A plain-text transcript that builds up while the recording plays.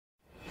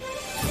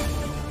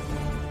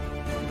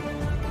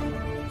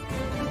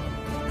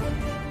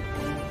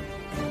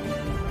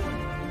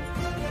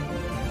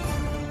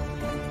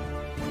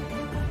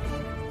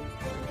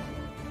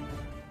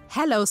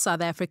Hello, South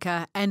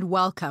Africa, and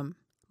welcome.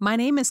 My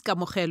name is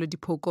Kamogelo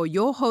Dipoko,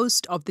 your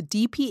host of the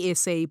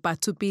DPSA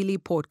Batupili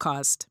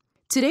podcast.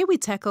 Today we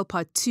tackle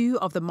part 2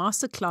 of the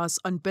Masterclass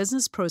on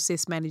Business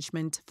Process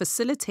Management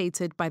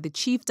facilitated by the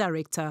Chief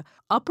Director,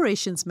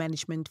 Operations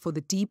Management for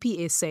the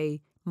DPSA,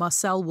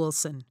 Marcel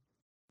Wilson.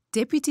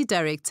 Deputy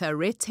Director,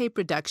 Red Tape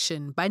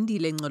Reduction,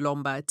 Bandile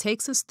Ngolomba,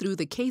 takes us through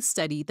the case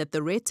study that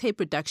the Red Tape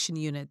Reduction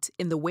Unit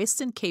in the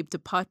Western Cape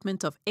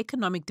Department of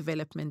Economic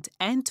Development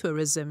and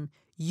Tourism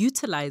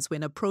utilize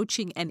when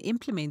approaching and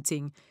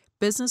implementing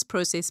business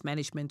process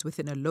management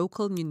within a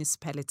local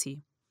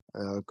municipality.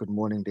 Good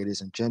morning, ladies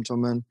and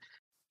gentlemen.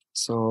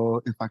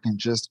 So if I can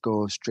just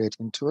go straight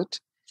into it,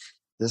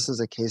 this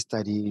is a case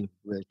study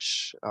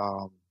which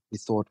we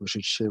thought we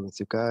should share with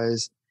you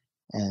guys.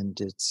 And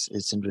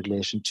it's in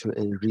relation to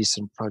a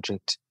recent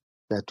project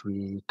that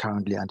we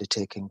currently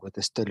undertaking with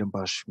the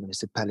Stellenbosch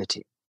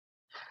municipality.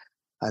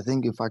 I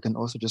think if I can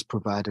also just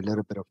provide a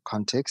little bit of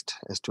context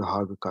as to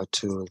how we got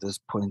to this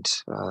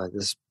point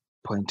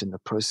in the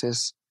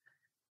process.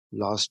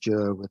 Last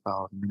year, with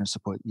our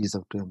Municipal Ease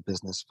of Doing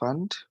Business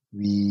Fund,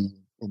 we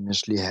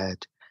initially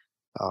had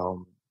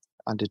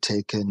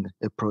undertaken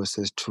a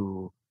process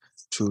to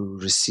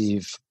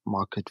receive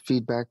market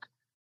feedback,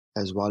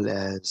 as well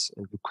as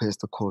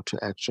request a call to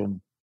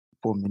action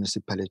for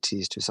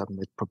municipalities to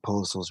submit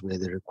proposals where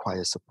they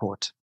require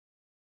support.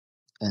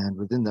 And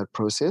within that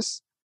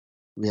process,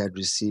 we had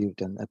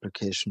received an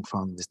application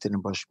from the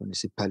Stellenbosch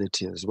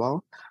municipality as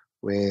well,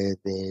 where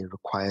they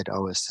required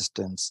our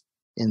assistance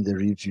in the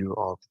review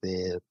of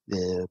their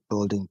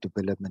building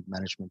development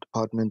management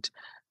department,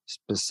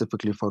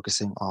 specifically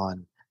focusing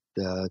on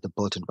the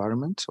built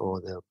environment or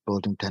the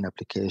building plan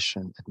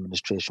application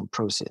administration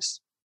process.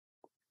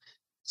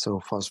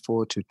 So fast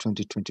forward to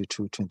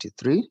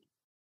 2022-23,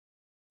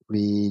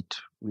 we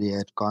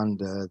had gone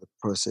the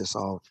process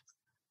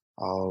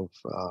of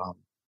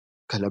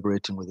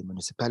collaborating with the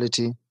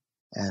municipality,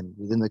 and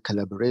within the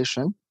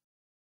collaboration,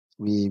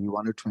 we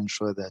wanted to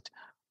ensure that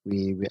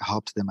we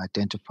helped them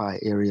identify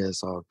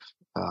areas of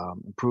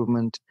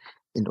improvement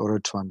in order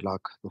to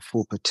unlock the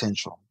full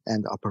potential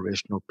and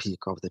operational peak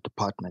of the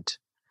department.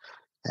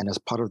 And as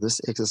part of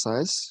this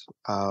exercise,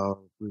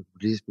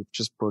 we've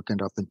just broken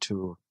it up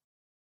into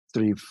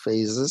 3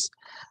 phases,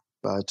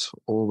 but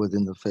all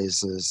within the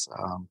phases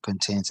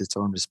contains its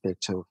own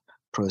respective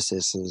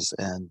processes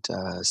and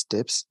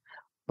steps.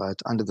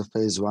 But under the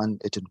phase 1,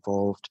 it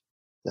involved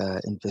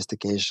the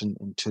investigation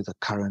into the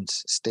current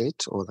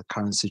state or the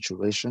current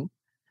situation,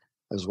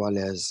 as well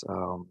as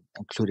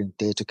including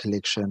data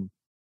collection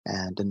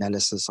and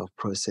analysis of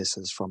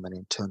processes from an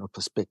internal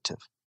perspective.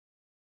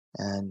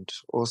 And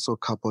also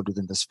coupled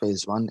within this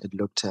phase 1, it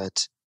looked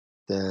at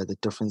the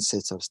different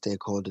sets of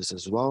stakeholders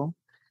as well,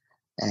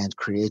 and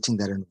creating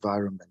that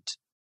environment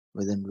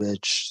within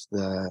which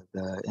the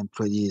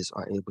employees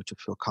are able to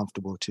feel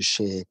comfortable to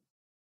share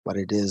what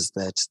it is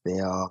that they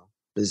are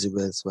busy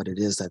with, what it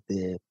is that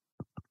their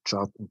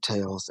job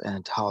entails,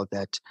 and how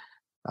that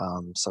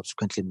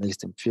subsequently makes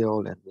them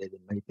feel, and where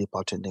there may be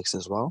bottlenecks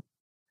as well.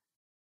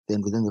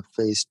 Then within the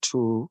phase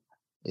 2,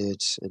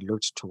 it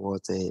looked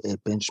towards a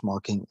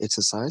benchmarking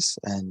exercise,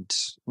 and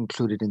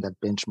included in that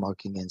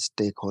benchmarking and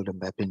stakeholder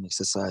mapping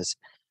exercise,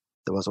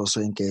 there was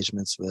also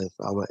engagements with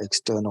our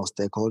external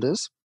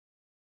stakeholders.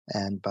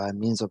 And by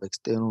means of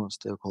external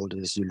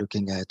stakeholders, you're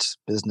looking at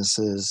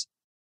businesses,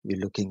 you're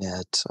looking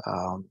at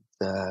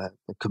the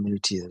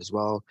community as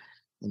well,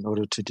 in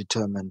order to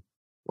determine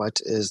what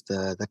is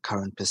the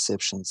current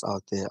perceptions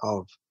out there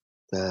of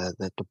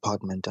the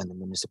department and the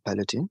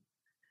municipality.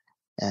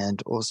 And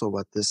also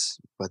what this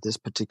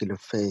particular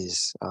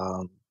phase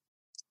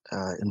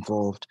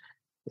involved,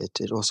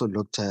 it also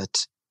looked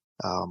at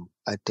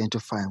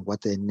identifying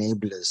what the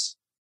enablers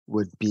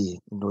would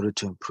be in order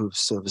to improve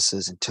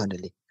services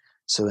internally.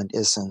 So in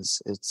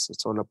essence,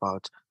 it's all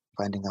about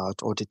finding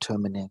out or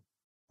determining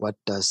what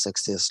does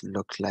success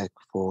look like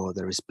for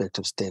the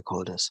respective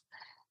stakeholders.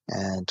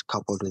 And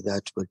coupled with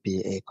that would be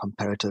a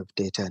comparative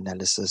data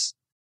analysis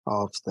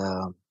of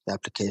the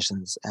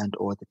applications and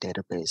or the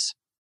database.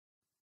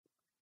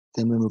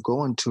 Then when we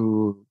go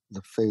into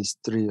the phase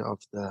 3 of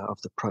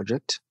the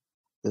project,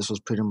 this was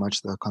pretty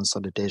much the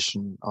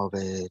consolidation of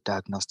a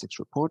diagnostics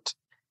report.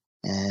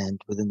 And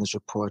within this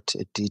report,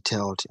 it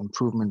detailed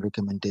improvement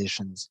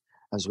recommendations,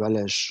 as well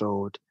as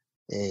showed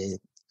a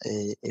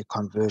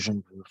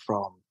conversion view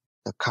from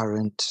the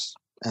current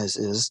as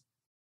is,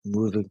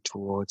 moving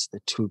towards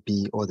the to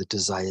be or the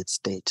desired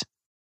state.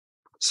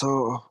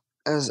 So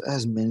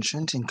as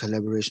mentioned, in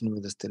collaboration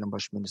with the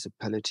Stellenbosch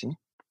municipality,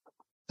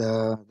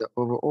 the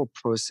overall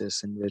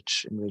process in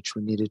which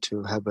we needed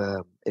to have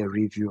a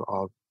review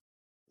of,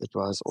 it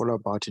was all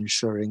about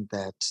ensuring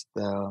that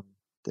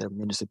the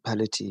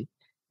municipality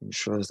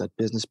ensures that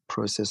business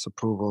process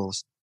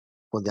approvals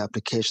for the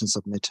application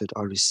submitted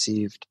are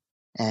received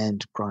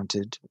and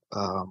granted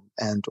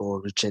and or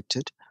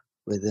rejected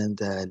within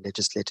the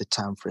legislated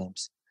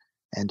timeframes.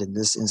 And in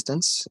this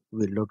instance,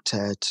 we looked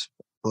at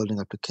building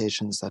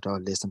applications that are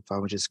less than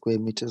 500 square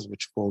meters,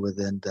 which fall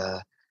within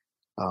the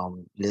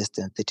less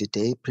than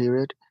 30-day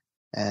period,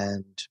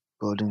 and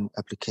building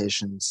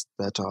applications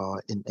that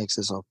are in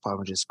excess of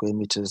 500 square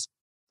meters,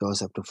 those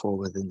have to fall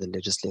within the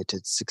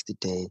legislated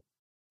 60-day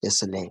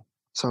SLA.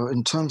 So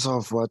in terms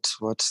of what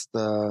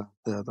the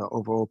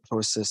overall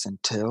process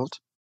entailed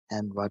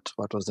and what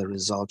was the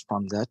result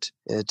from that,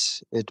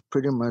 it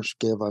pretty much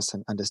gave us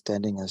an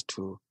understanding as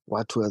to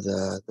what were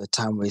the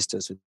time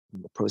wasters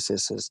within the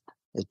processes.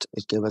 It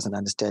gave us an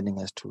understanding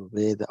as to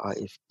where there are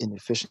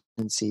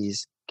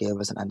inefficiencies, gave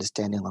us an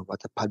understanding of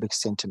what the public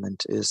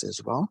sentiment is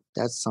as well.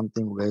 That's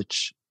something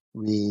which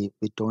we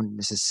don't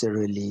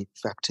necessarily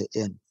factor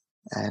in.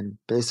 And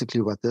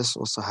basically what this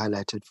also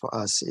highlighted for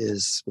us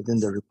is within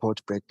the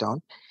report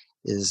breakdown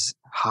is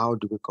how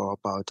do we go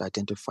about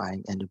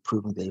identifying and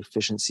improving the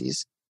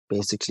efficiencies,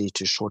 basically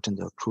to shorten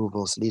the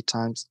approvals lead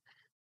times.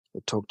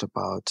 We talked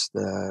about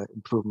the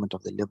improvement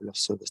of the level of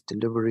service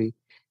delivery,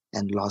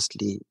 and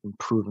lastly,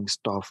 improving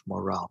staff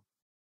morale.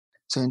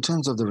 So in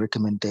terms of the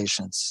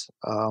recommendations,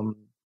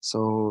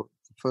 so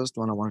the first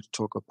one I wanted to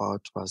talk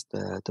about was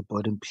the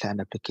Burden Plan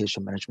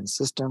Application Management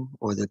System,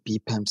 or the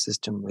BPAM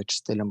system, which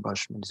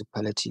Stellenbosch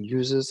municipality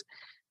uses.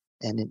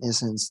 And in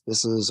essence,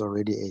 this is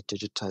already a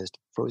digitized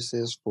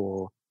process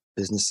for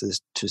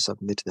businesses to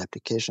submit the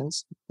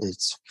applications.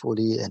 It's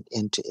fully an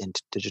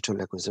end-to-end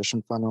digital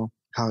acquisition funnel.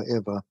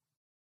 However,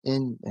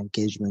 in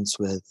engagements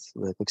with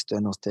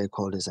external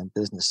stakeholders and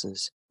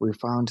businesses, we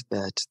found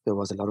that there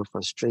was a lot of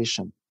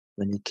frustration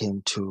when it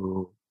came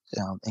to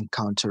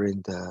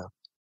encountering the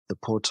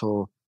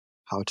portal,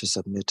 how to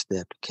submit the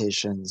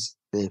applications.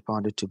 They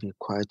found it to be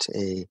quite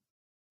a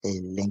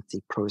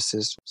lengthy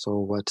process. So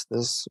what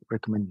this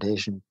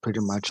recommendation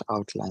pretty much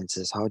outlines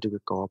is how do we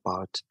go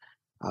about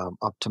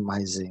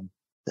optimizing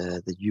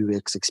the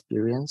UX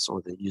experience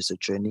or the user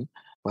journey.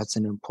 What's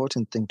an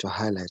important thing to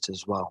highlight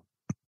as well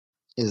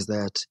is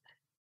that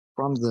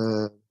from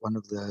one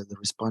of the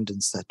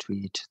respondents that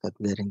we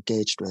had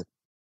engaged with,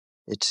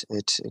 it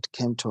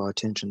came to our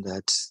attention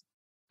that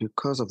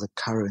because of the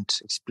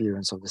current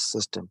experience of the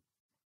system,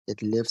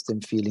 it left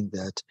them feeling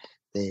that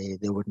they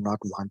would not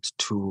want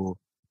to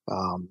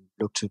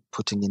look to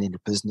putting in any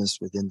business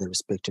within the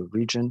respective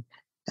region,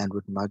 and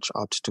would much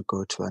opt to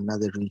go to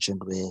another region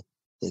where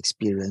the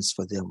experience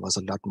for them was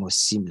a lot more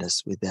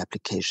seamless with the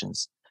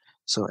applications.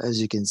 So as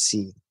you can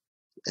see,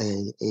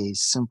 a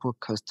simple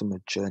customer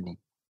journey,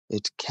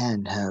 it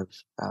can have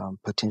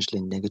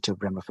potentially negative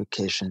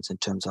ramifications in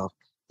terms of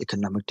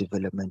economic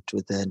development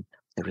within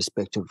a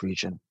respective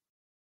region.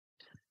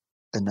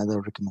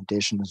 Another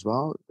recommendation as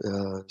well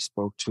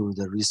spoke to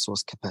the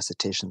resource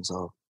capacitation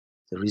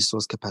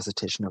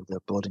of the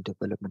building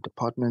development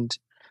department.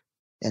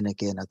 And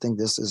again, I think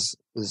this is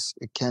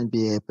it can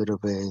be a bit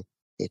of a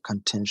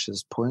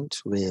contentious point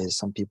where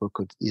some people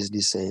could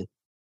easily say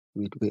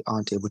we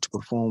aren't able to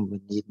perform, we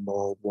need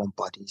more warm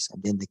bodies,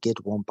 and then they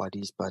get warm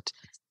bodies, but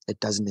it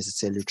doesn't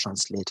necessarily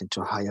translate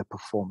into higher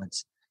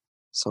performance.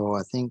 So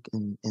I think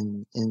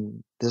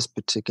in this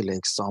particular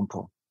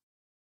example,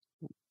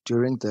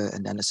 during the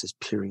analysis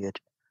period,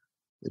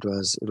 it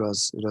was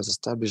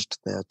established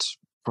that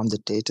from the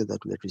data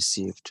that we had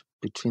received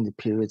between the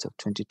periods of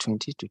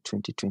 2020 to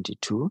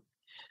 2022,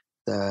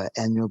 the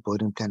annual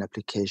building plan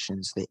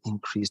applications, they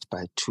increased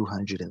by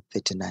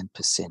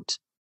 239%.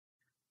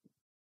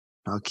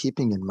 Now,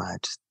 keeping in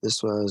mind,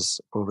 this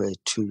was over a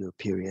 2-year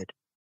period,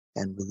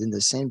 and within the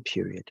same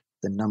period,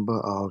 the number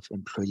of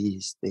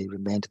employees, they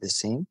remained the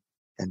same,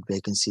 and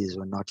vacancies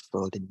were not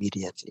filled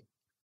immediately.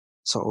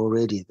 So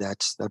already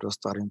that was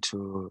starting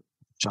to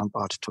jump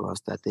out to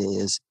us that there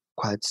is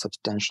quite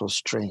substantial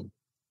strain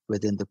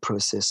within the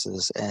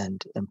processes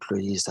and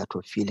employees that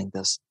were feeling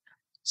this.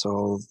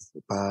 So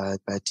by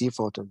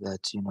default of that,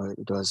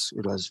 it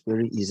was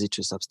very easy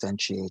to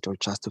substantiate or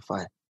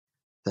justify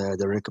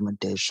the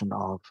recommendation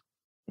of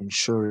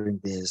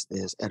ensuring there's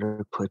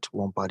adequate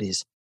warm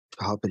bodies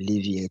to help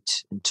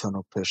alleviate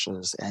internal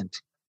pressures and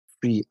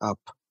free up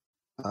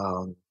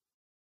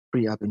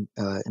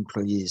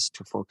employees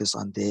to focus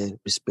on their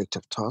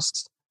respective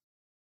tasks.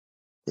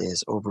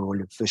 There's overall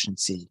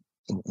efficiency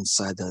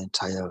inside the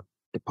entire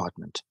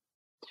department.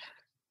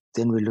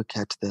 Then we look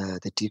at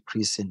the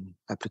decrease in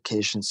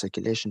application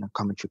circulation and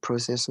commentary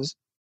processes.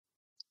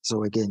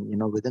 So again,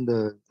 within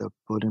the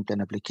building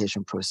plan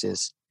application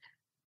process,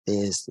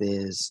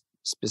 there's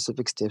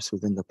specific steps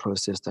within the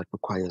process that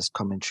requires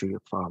commentary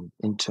from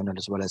internal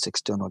as well as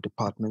external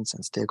departments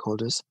and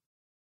stakeholders.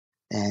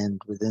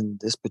 And within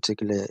this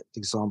particular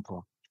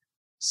example,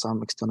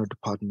 some external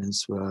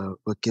departments were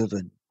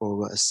given or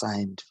were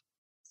assigned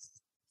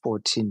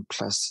 14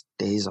 plus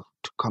days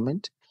to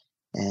comment.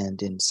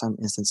 And in some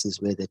instances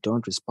where they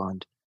don't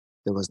respond,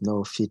 there was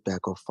no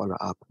feedback or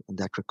follow-up in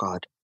that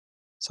regard.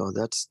 So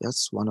that's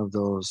one of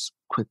those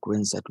quick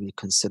wins that we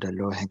consider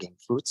low-hanging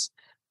fruits.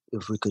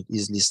 If we could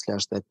easily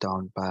slash that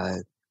down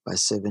by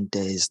 7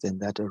 days, then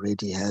that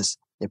already has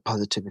a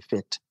positive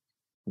effect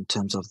in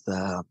terms of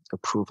the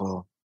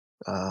approval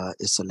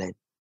SLA.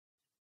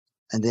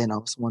 And then I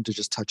also want to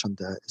just touch on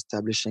the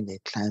establishing a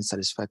client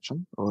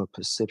satisfaction or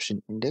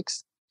perception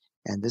index.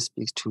 And this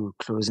speaks to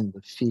closing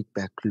the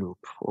feedback loop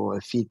or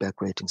a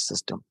feedback rating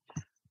system.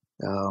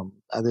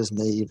 Others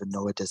may even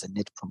know it as a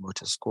net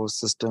promoter score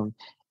system.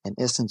 In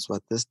essence,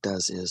 what this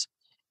does is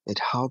it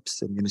helps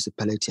the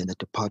municipality and the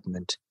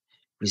department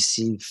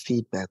receive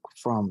feedback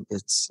from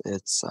its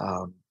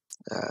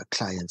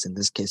clients, in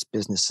this case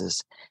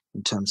businesses,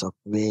 in terms of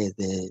where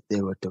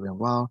they were doing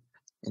well,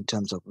 in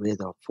terms of where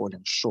they were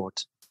falling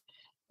short.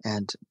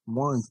 And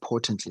more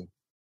importantly,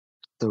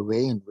 the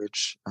way in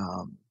which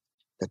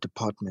the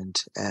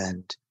department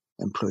and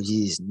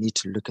employees need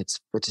to look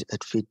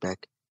at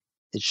feedback,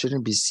 it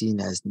shouldn't be seen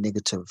as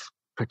negative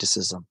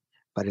criticism,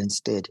 but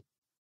instead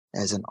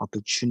as an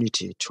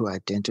opportunity to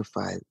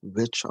identify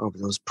which of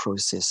those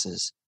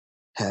processes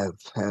have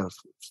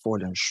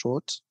fallen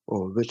short,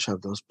 or which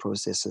of those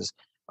processes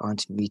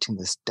aren't meeting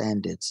the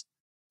standards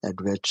at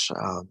which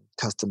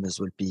customers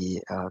will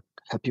be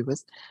happy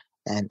with,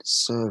 and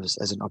serves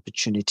as an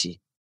opportunity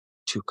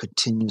to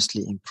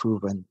continuously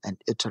improve and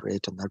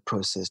iterate on that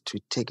process, to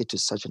take it to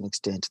such an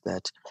extent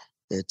that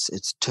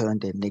it's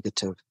turned a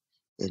negative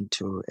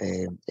into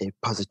a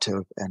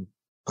positive, and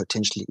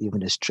potentially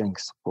even a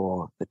strength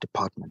for the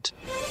department.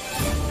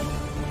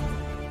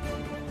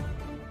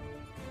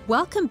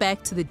 Welcome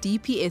back to the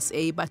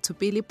DPSA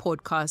Batubele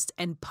podcast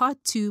and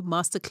part 2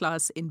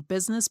 Masterclass in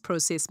Business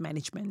Process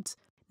Management.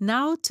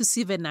 Now to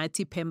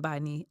Sivenati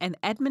Pembani, an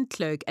admin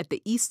clerk at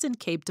the Eastern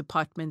Cape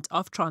Department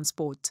of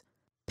Transport.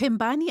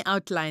 Pembani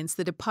outlines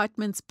the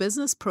department's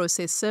business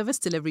process service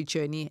delivery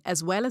journey,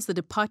 as well as the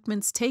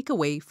department's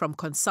takeaway from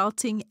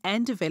consulting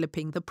and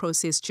developing the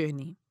process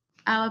journey.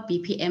 Our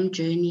BPM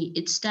journey,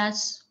 it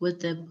starts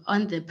with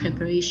on the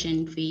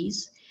preparation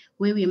phase,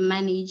 where we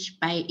manage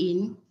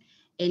buy-in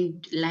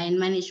and line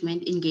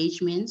management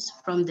engagements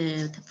from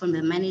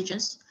the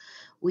managers.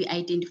 We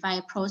identify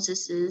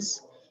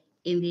processes,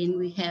 and then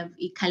we have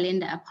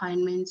calendar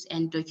appointments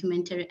and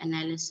documentary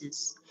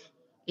analysis.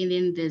 And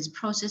then there's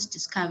process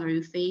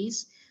discovery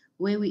phase,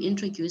 where we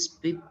introduce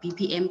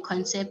BPM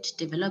concept,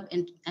 develop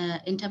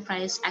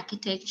enterprise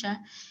architecture,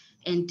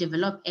 and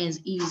develop as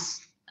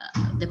is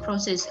the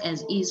process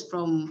as is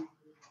from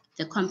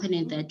the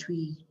component that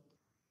we.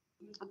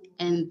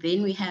 And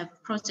then we have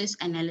process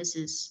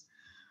analysis.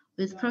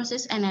 With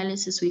process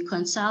analysis, we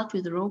consult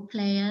with role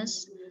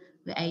players,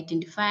 we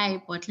identify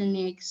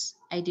bottlenecks,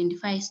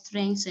 identify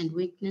strengths and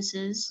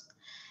weaknesses,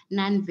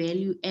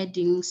 non-value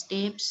adding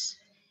steps,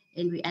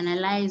 and we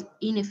analyze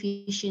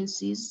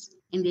inefficiencies,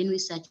 and then we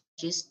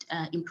suggest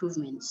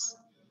improvements.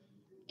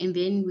 And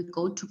then we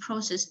go to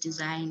process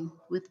design.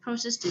 With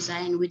process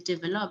design, we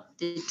develop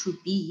the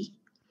to-be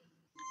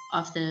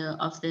of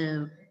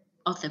the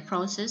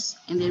process,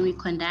 and then we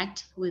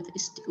consult with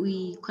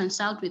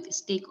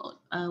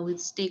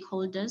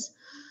stakeholders,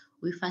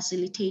 we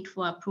facilitate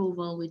for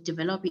approval, we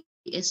develop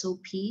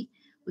SOP,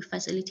 we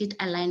facilitate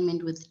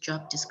alignment with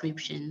job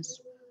descriptions,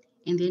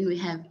 and then we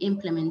have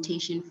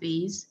implementation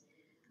phase.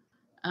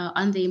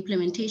 On the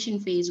implementation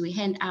phase, we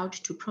hand out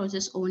to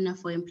process owner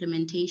for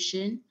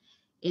implementation,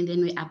 and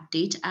then we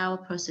update our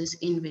process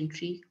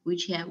inventory,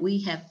 which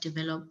we have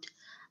developed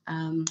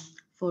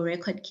for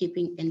record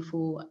keeping and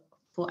for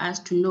us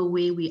to know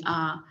where we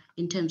are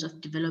in terms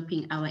of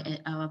developing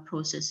our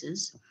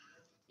processes.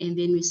 And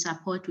then we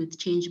support with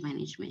change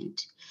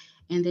management.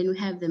 And then we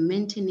have the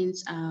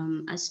maintenance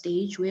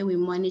stage, where we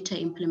monitor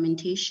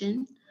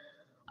implementation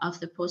of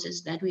the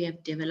process that we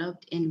have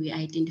developed, and we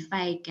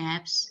identify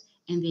gaps,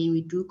 and then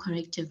we do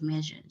corrective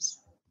measures.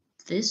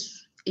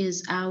 This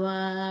is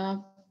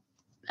our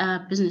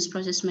business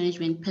process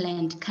management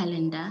planned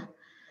calendar.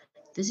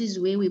 This is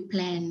where we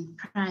plan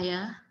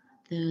prior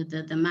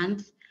the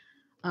month,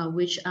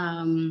 which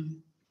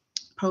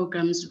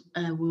programs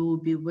we will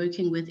be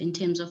working with in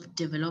terms of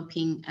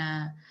developing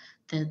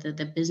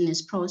the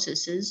business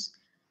processes.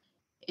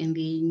 And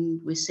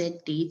then we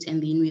set dates,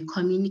 and then we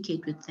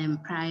communicate with them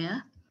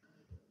prior.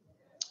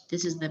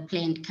 This is the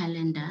planned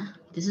calendar.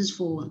 This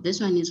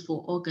one is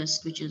for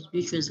August, which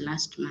was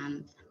last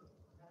month.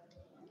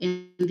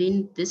 And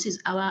then this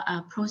is our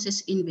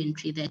process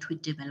inventory that we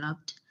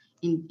developed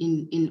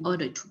in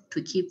order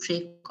to keep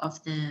track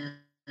of the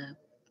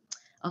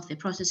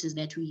processes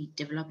that we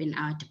develop in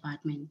our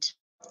department.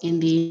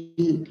 And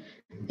then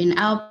in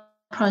our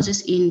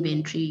process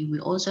inventory, we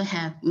also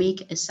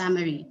make a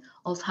summary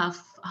of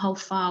how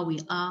far we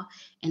are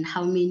and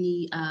how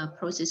many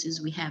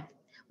processes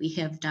we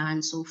have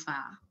done so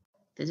far.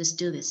 This is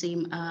still the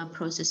same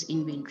process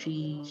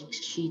inventory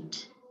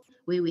sheet,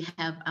 where we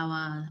have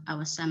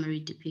our summary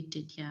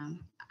depicted here.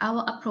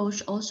 Our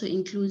approach also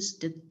includes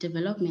the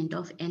development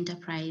of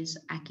enterprise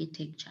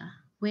architecture,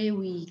 where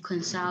we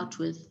consult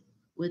with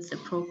the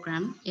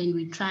program, and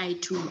we try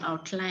to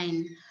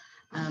outline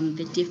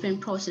the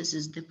different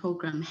processes the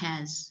program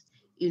has,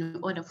 in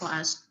order for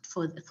us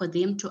for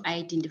them to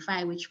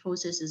identify which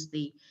processes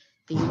they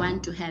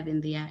want to have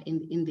in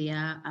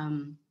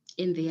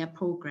their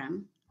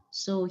program.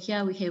 So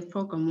here we have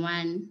program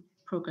 1,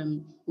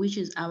 which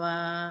is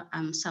our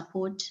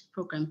support,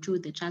 program 2,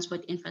 the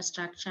transport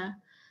infrastructure,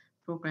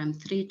 program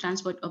 3,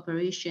 transport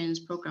operations,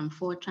 program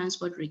 4,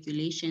 transport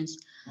regulations,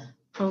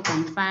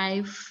 Program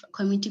 5,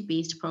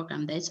 community-based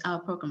program. That's our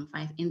program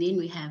 5. And then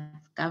we have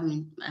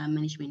government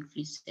management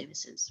fleet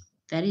services.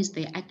 That is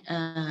the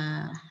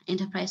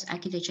enterprise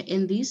architecture.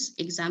 In this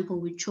example,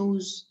 we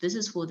chose, this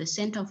is for the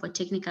Center for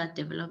Technical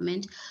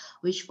Development,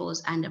 which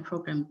falls under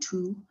program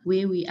 2,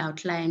 where we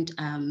outlined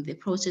the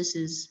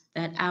processes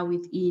that are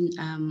within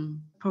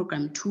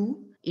program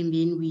 2. And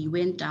then we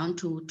went down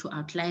to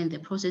outline the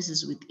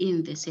processes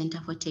within the Center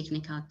for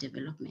Technical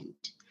Development,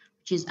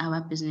 which is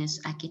our business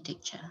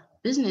architecture.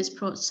 Business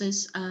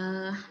process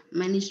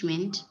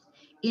management,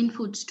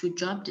 inputs to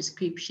job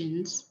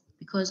descriptions,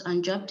 because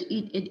on job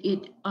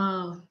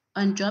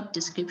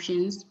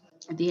descriptions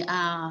there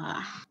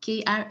are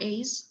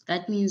KRAs.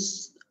 That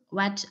means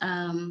what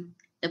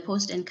the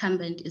post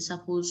incumbent is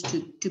supposed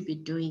to be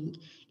doing,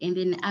 and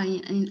then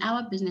in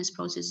our business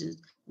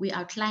processes we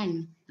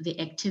outline the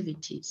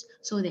activities.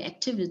 So the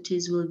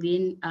activities will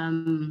then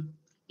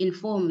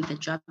inform the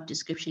job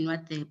description,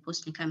 what the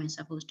post incumbent is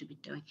supposed to be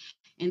doing.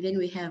 And then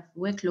we have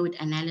workload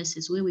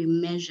analysis, where we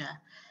measure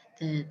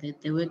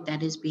the work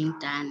that is being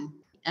done.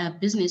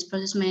 Business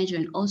process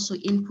management also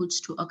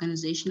inputs to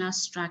organizational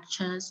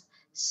structures,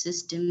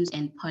 systems,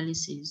 and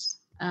policies.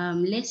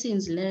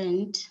 Lessons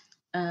learned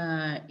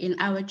in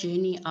our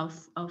journey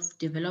of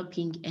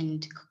developing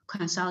and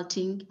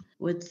consulting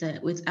with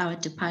our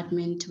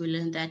department, we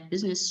learned that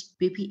business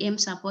BPM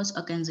supports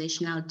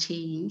organizational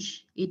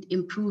change. It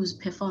improves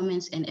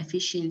performance and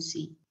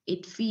efficiency.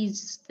 It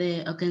feeds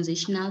the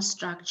organizational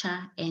structure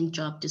and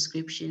job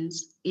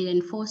descriptions. It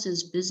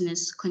enforces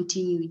business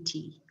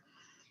continuity.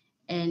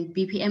 And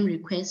BPM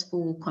requests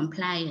for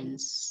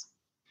compliance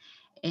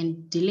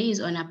and delays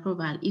on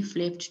approval if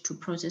left to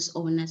process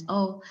owners.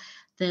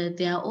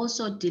 There are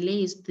also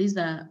delays. These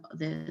are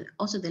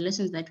also the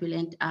lessons that we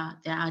learned.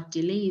 There are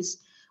delays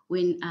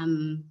when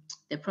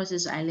the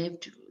process are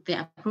left,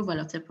 the approval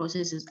of the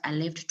processes are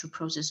left to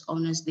process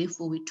owners.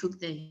 Therefore, we took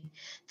the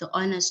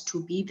owners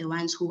to be the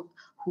ones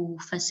who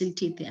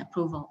facilitate the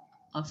approval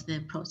of the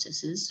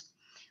processes.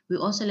 We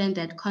also learned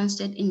that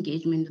constant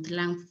engagement with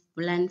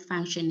land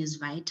function is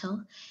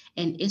vital,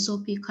 and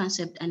SOP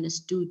concept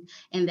understood,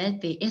 and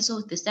that the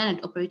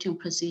standard operating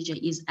procedure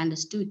is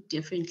understood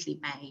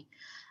differently by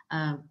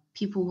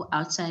people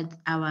outside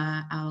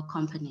our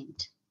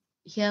component.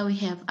 Here we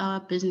have our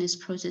business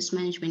process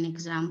management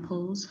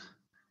examples.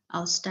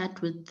 I'll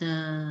start with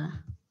the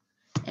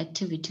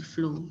activity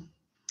flow.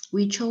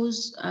 We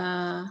chose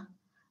a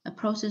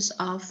process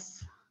of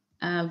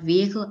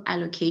vehicle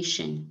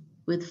allocation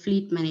with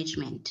fleet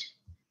management.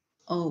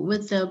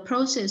 With the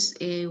process,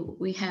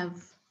 we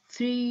have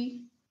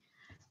 3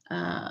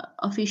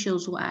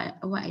 officials who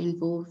are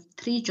involved,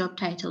 3 job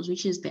titles,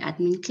 which is the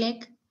admin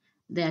clerk,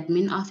 the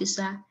admin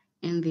officer,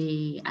 and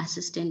the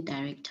assistant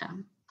director.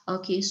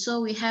 Okay,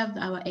 so we have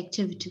our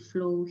activity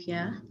flow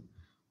here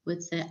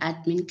with the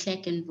admin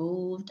clerk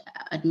involved,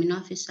 admin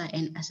officer,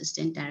 and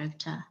assistant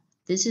director.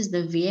 This is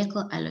the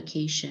vehicle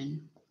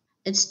allocation.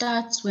 It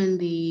starts when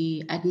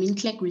the admin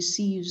clerk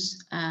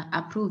receives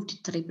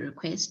approved trip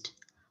request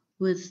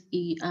with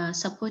the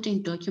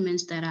supporting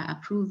documents that are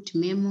approved: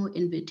 memo,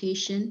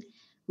 invitation,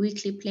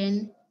 weekly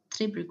plan,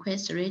 trip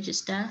request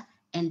register,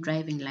 and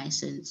driving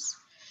license.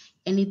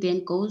 And it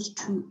then goes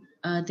to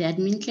the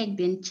admin clerk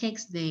then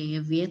checks the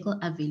vehicle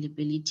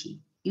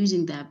availability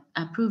using the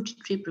approved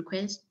trip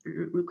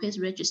request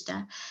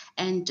register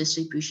and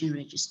distribution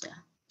register.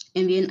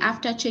 And then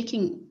after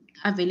checking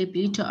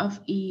availability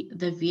of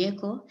the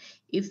vehicle,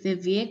 if the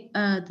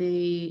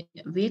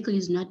vehicle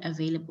is not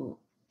available,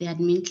 the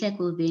admin clerk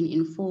will then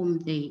inform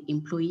the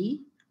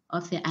employee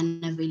of the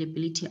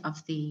unavailability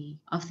of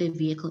the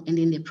vehicle, and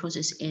then the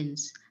process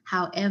ends.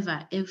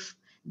 However, if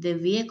the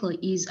vehicle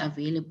is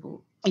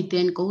available, it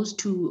then goes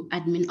to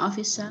admin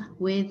officer,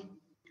 where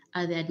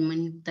the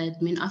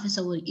admin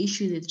officer will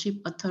issue the trip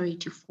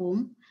authority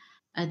form.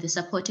 The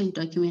supporting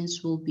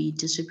documents will be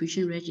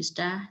distribution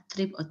register,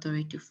 trip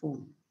authority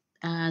form.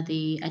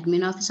 The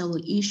admin officer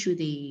will issue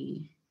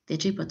the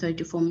trip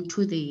authority form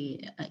to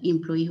the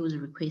employee who is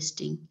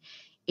requesting,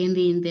 and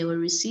then they will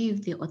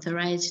receive the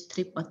authorized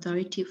trip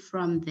authority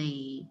from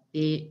the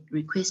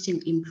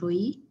requesting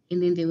employee,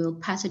 and then they will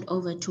pass it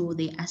over to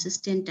the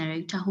assistant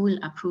director, who will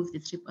approve the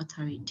trip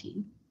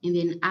authority. And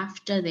then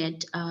after that,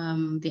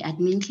 the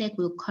admin clerk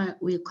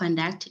will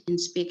conduct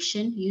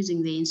inspection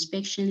using the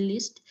inspection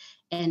list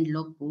and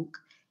logbook.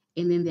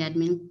 And then the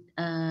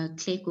admin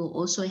clerk will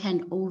also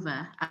hand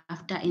over,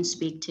 after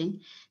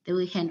inspecting, they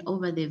will hand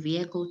over the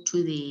vehicle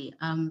to the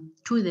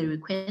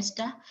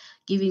requester,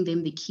 giving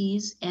them the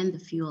keys and the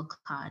fuel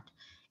card.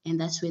 And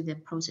that's where the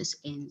process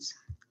ends.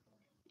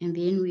 And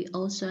then we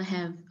also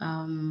have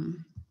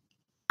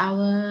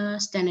our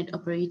standard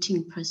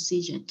operating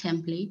procedure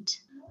template,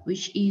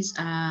 which is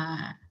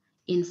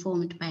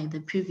informed by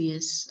the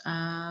previous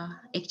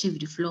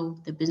activity flow,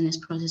 the business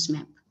process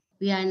map.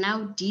 We are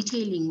now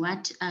detailing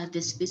what are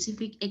the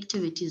specific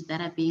activities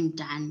that are being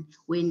done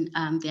when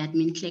the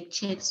admin clerk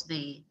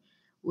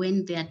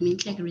when the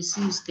admin clerk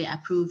receives the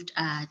approved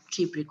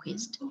trip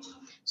request.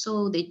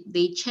 So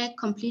they check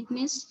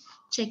completeness,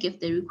 check if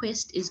the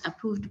request is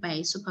approved by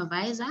a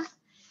supervisor,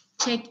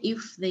 check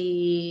if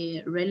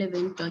the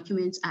relevant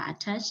documents are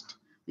attached,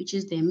 which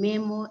is the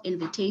memo,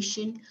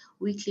 invitation,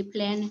 weekly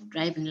plan,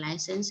 driving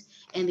license,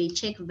 and they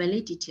check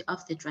validity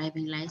of the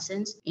driving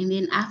license. And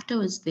then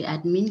afterwards, the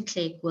admin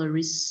clerk will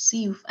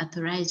receive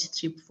authorized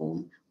trip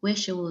form, where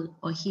she will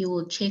or he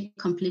will check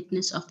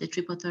completeness of the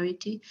trip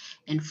authority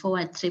and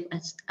forward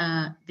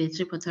the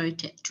trip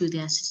authority to the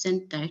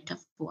assistant director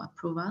for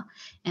approval,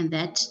 and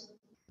that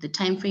the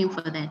time frame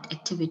for that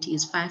activity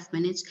is 5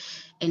 minutes,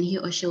 and he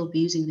or she will be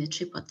using the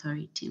trip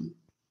authority.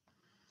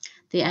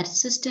 The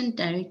assistant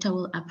director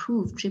will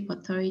approve trip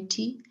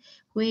authority,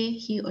 where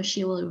he or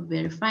she will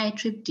verify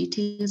trip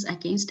details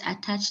against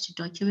attached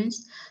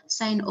documents,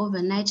 sign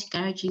overnight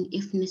garaging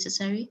if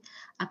necessary,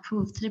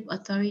 approve trip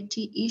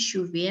authority,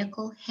 issue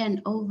vehicle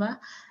handover,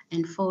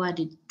 and forward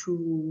it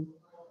to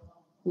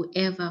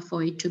whoever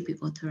for it to be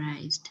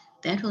authorized.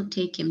 That will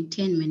take him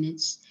 10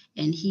 minutes,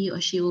 and he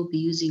or she will be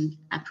using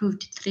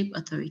approved trip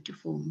authority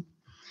form.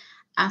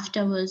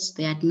 Afterwards,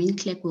 the admin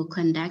clerk will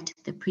conduct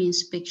the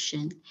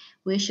pre-inspection,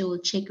 where she will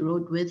check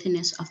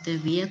roadworthiness of the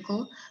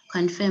vehicle,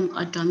 confirm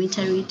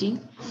odometer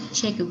reading,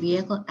 check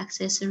vehicle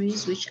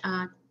accessories, which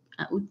are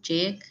a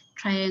jack,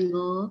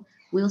 triangle,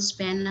 wheel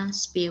spanner,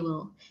 spare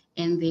wheel,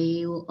 and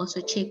they will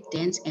also check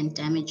dents and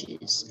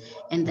damages,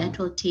 and that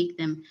will take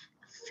them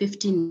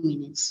 15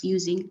 minutes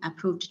using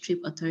approved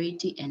trip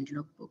authority and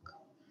logbook.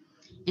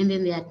 And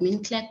then the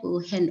admin clerk will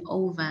hand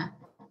over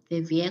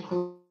the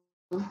vehicle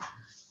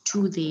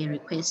to the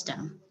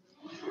requester,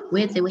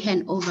 where they will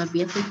hand over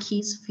vehicle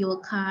keys, fuel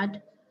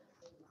card,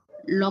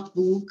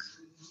 logbook,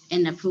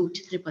 and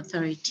approved trip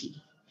authority.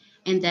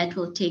 And that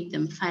will take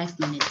them 5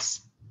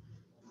 minutes.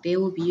 They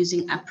will be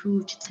using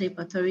approved trip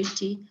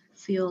authority,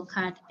 fuel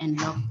card, and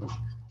logbook.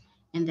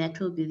 And that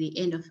will be the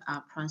end of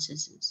our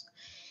processes.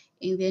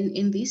 And then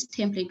in this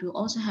template, we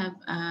also have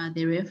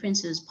the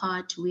references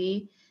part, where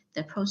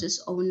the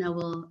process owner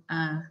will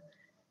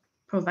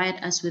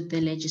provide us with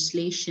the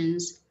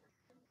legislations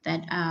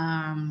that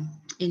are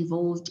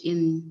involved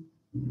in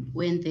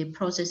when the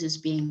process is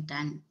being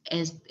done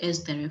as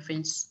the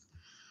reference.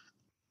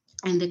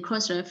 And the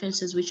cross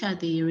references, which are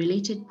the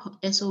related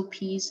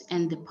SOPs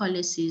and the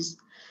policies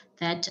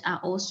that are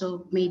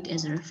also made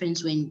as a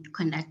reference when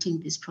conducting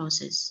this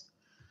process.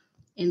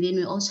 And then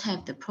we also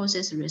have the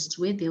process risks,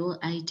 where they will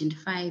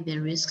identify the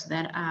risks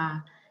that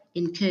are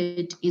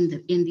incurred in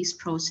this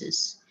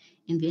process.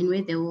 And then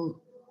where we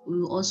will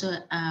also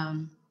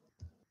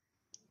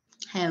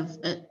have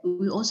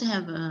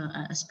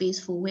a space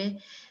for where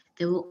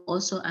they will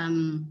also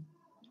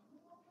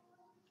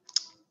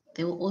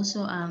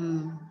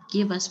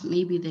give us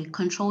maybe the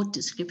controlled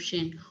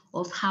description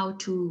of how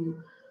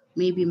to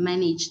maybe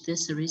manage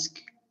this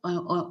risk,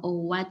 or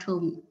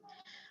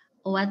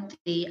what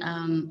they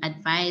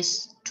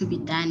advise to be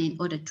done in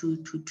order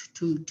to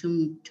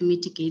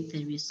mitigate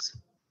the risk.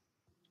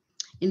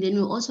 And then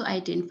we'll also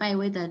identify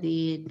whether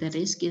the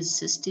risk is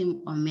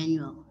system or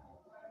manual.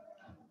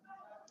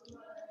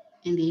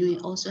 And then we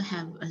also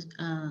have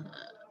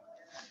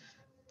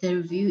the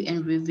review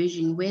and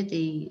revision, where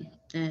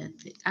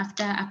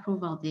after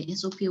approval, the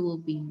SOP will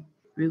be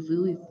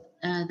reviewed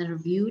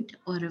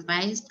or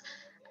revised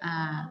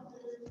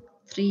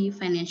 3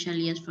 financial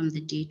years from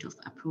the date of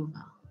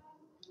approval.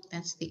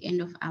 That's the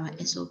end of our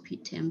SOP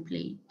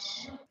template.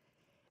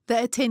 The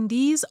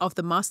attendees of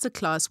the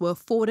masterclass were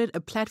afforded a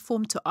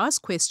platform to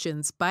ask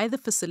questions by the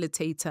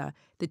facilitator,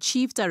 the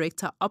Chief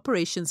Director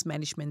Operations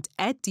Management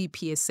at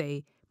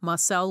DPSA,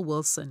 Marcel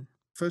Wilson.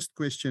 First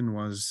question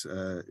was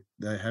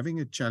they're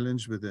having a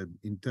challenge with it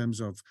in terms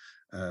of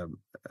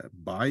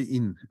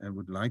buy-in, and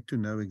would like to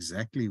know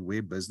exactly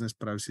where business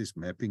process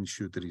mapping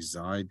should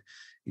reside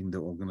in the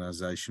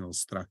organizational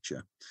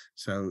structure.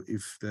 So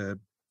if the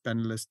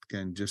panelist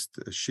can just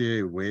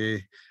share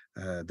where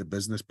the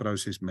business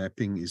process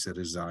mapping is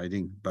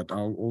residing, but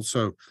I'll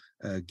also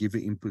give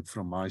an input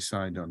from my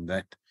side on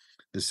that.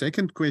 The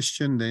second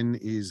question then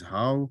is,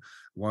 how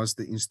was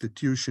the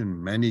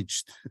institution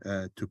managed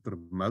to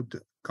promote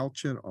a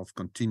culture of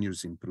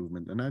continuous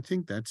improvement? And I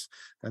think that's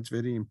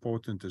very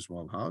important as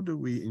well. How do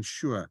we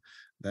ensure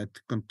that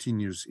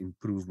continuous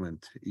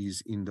improvement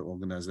is in the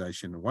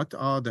organization? What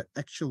are the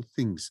actual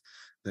things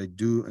they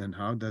do, and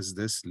how does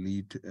this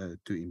lead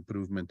to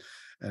improvement?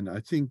 And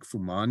I think,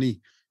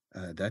 Fumani,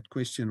 that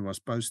question was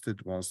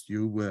posted whilst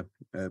you were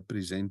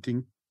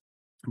presenting,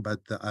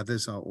 but the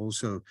others are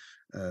also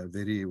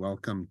very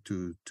welcome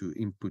to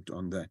input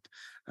on that.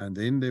 And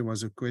then there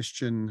was a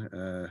question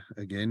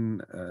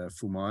again,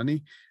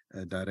 Fumani,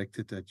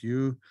 directed at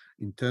you,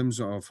 in terms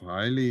of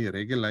highly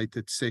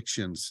regulated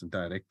sections,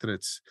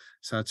 directorates,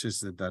 such as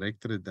the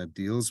directorate that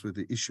deals with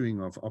the issuing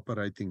of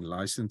operating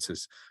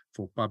licenses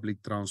for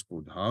public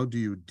transport. How do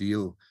you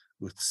deal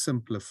with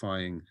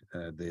simplifying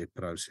their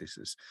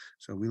processes?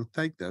 So we'll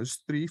take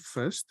those 3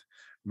 first.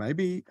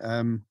 Maybe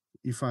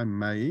if I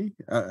may,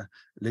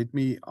 let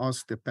me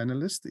ask the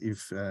panelists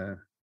if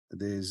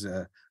there's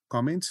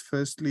comments.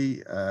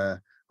 Firstly,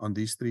 on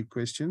these 3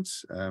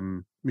 questions,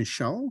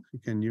 Michelle,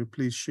 can you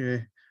please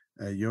share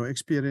Your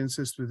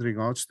experiences with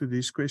regards to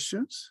these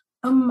questions?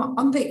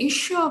 On the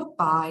issue of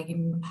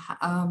buy-in,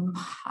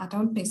 I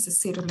don't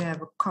necessarily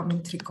have a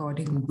comment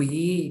regarding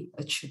where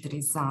it should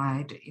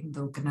reside in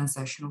the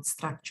organizational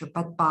structure,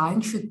 but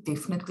buy-in should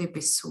definitely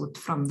be sought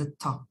from the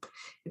top.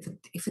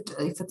 If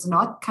it's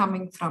not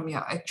coming from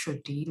your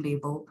HOD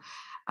level,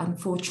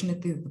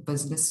 unfortunately,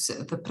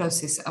 the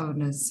process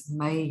owners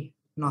may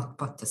not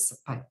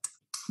participate.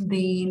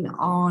 Then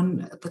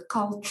on the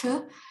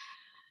culture,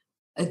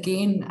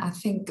 again, I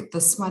think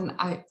this one,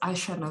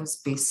 Aisha knows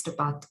best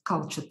about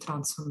culture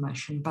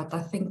transformation, but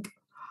I think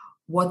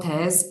what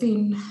has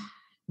been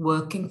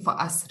working for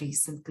us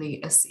recently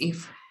is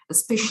if,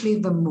 especially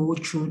the more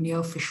junior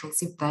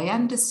officials, if they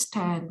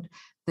understand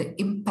the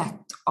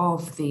impact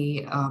of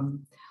their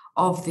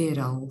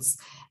roles.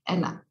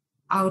 And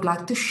I would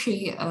like to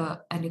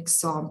share an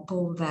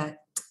example that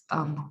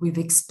we've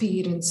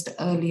experienced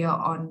earlier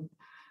on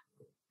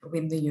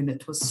when the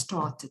unit was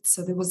started.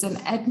 So there was an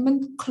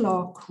admin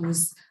clerk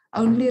whose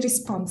only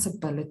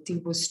responsibility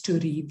was to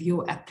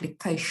review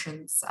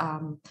applications. I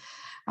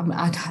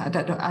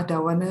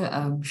don't want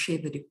to share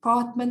the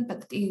department,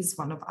 but it is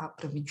one of our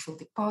provincial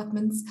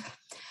departments.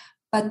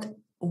 But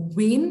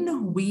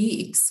when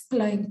we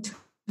explained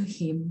to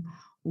him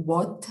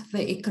what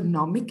the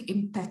economic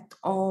impact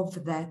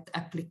of that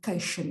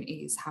application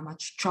is, how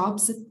much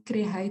jobs it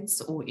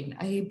creates or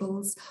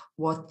enables,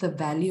 what the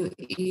value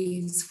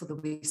is for the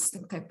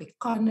Western Cape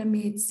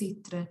economy,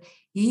 etc.,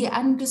 he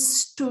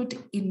understood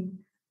in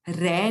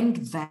rand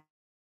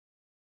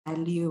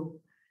value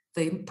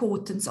the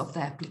importance of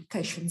the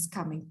applications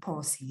coming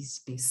past his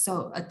desk.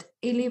 So it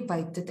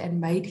elevated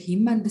and made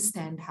him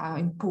understand how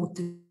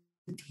important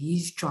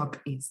his job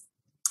is.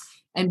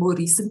 And more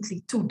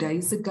recently, 2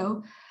 days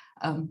ago,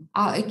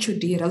 our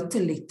HOD wrote a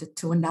letter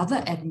to another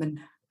admin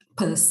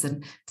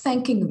person,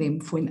 thanking them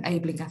for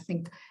enabling, I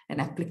think, an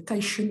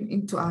application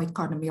into our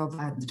economy of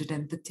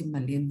 130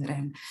 million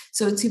rand.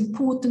 So it's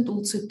important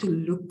also to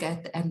look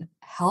at and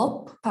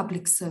help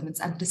public servants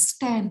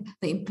understand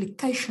the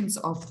implications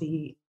of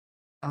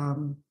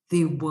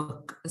their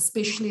work,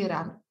 especially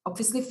around,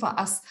 obviously for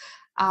us,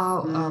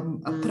 our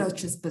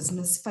approach is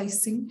business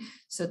facing.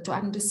 So to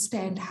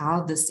understand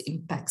how this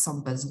impacts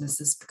on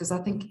businesses, because I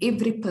think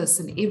every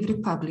person, every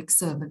public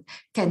servant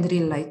can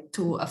relate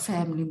to a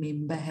family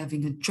member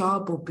having a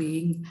job or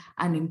being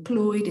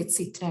unemployed,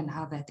 etc., and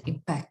how that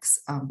impacts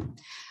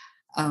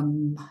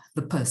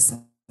the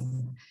person.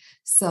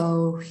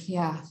 So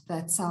yeah,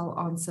 that's how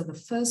I'll answer the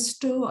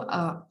first two.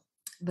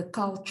 The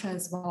culture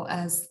as well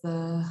as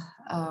the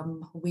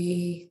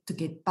way to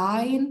get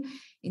buy-in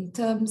in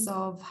terms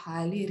of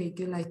highly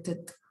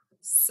regulated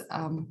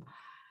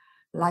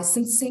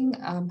licensing.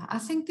 I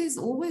think there's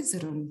always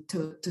room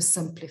to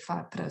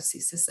simplify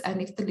processes.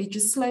 And if the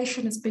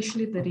legislation,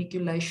 especially the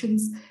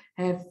regulations,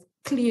 have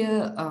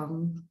clear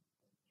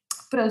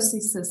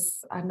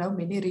processes, I know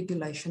many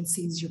regulations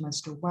says you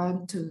must do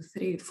 1, 2,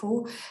 3,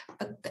 4,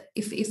 but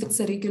if it's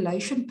a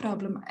regulation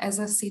problem, as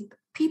I said,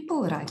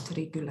 people write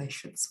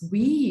regulations.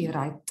 We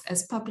write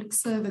as public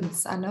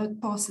servants. I know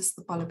it passes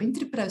the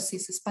parliamentary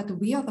processes, but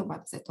we are the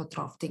ones that are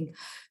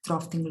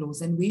drafting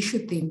laws, and we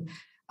should then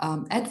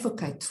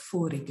advocate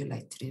for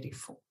regulatory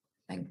reform.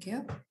 Thank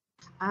you.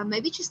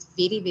 Maybe just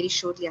very, very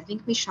shortly, I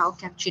think Michelle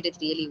captured it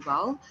really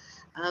well.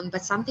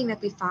 But something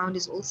that we found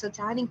is also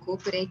to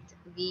incorporate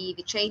the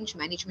change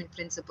management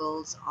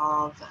principles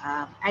of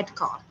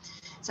ADCAR.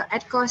 So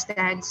ADCAR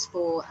stands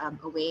for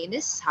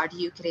awareness. How do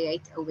you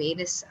create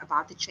awareness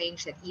about the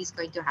change that is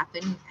going to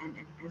happen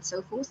and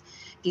so forth?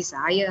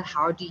 Desire,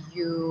 how do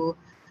you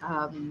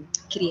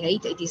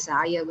create a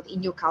desire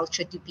within your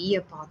culture to be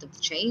a part of the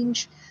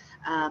change?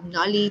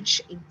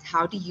 Knowledge,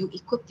 how do you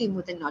equip them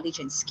with the knowledge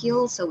and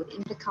skills? So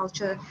within the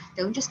culture,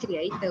 don't just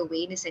create the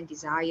awareness and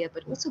desire,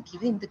 but also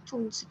give them the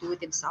tools to do it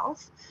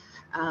themselves.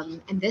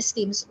 And this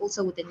stems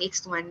also with the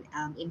next one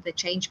in the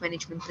change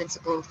management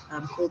principle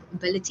called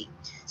ability.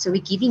 So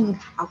we're giving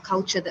our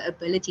culture the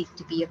ability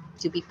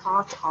to be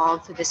part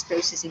of this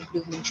process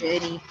improvement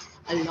journey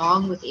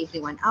along with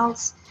everyone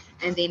else.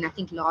 And then I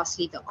think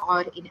lastly, the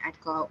R in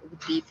ADCAR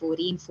would be for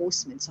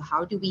reinforcement. So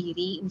how do we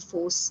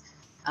reinforce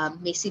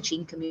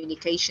messaging,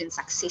 communication,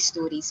 success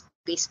stories,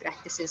 best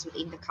practices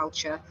within the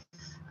culture,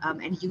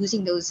 and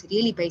using those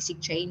really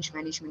basic change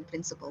management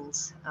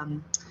principles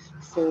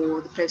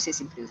for the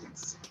process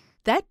improvements.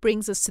 That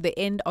brings us to the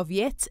end of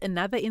yet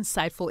another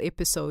insightful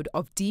episode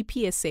of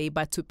DPSA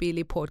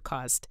Batupele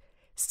podcast.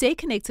 Stay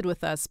connected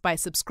with us by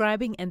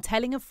subscribing and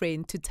telling a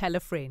friend to tell a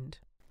friend.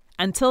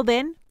 Until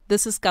then,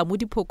 this is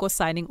Kamudi Poko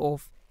signing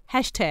off.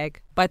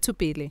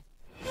 #Batupele.